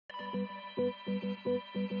Two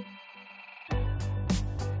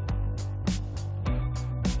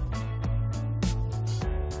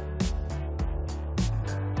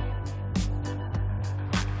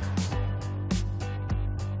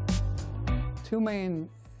main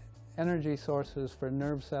energy sources for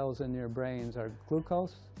nerve cells in your brains are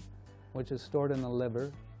glucose, which is stored in the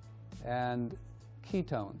liver, and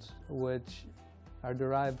ketones, which are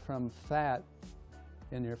derived from fat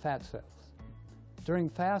in your fat cells.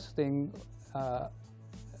 During fasting,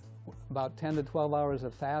 about 10 to 12 hours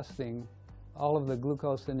of fasting, all of the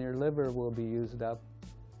glucose in your liver will be used up,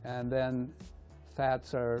 and then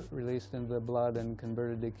fats are released into the blood and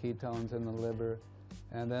converted to ketones in the liver.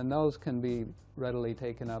 And then those can be readily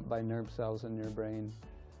taken up by nerve cells in your brain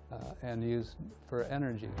and used for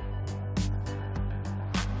energy.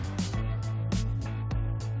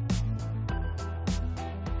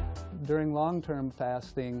 During long-term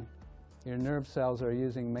fasting, your nerve cells are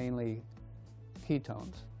using mainly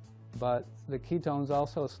ketones. But the ketones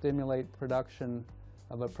also stimulate production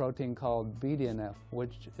of a protein called BDNF,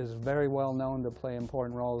 which is very well known to play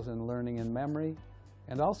important roles in learning and memory,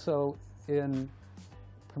 and also in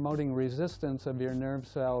promoting resistance of your nerve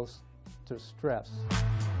cells to stress.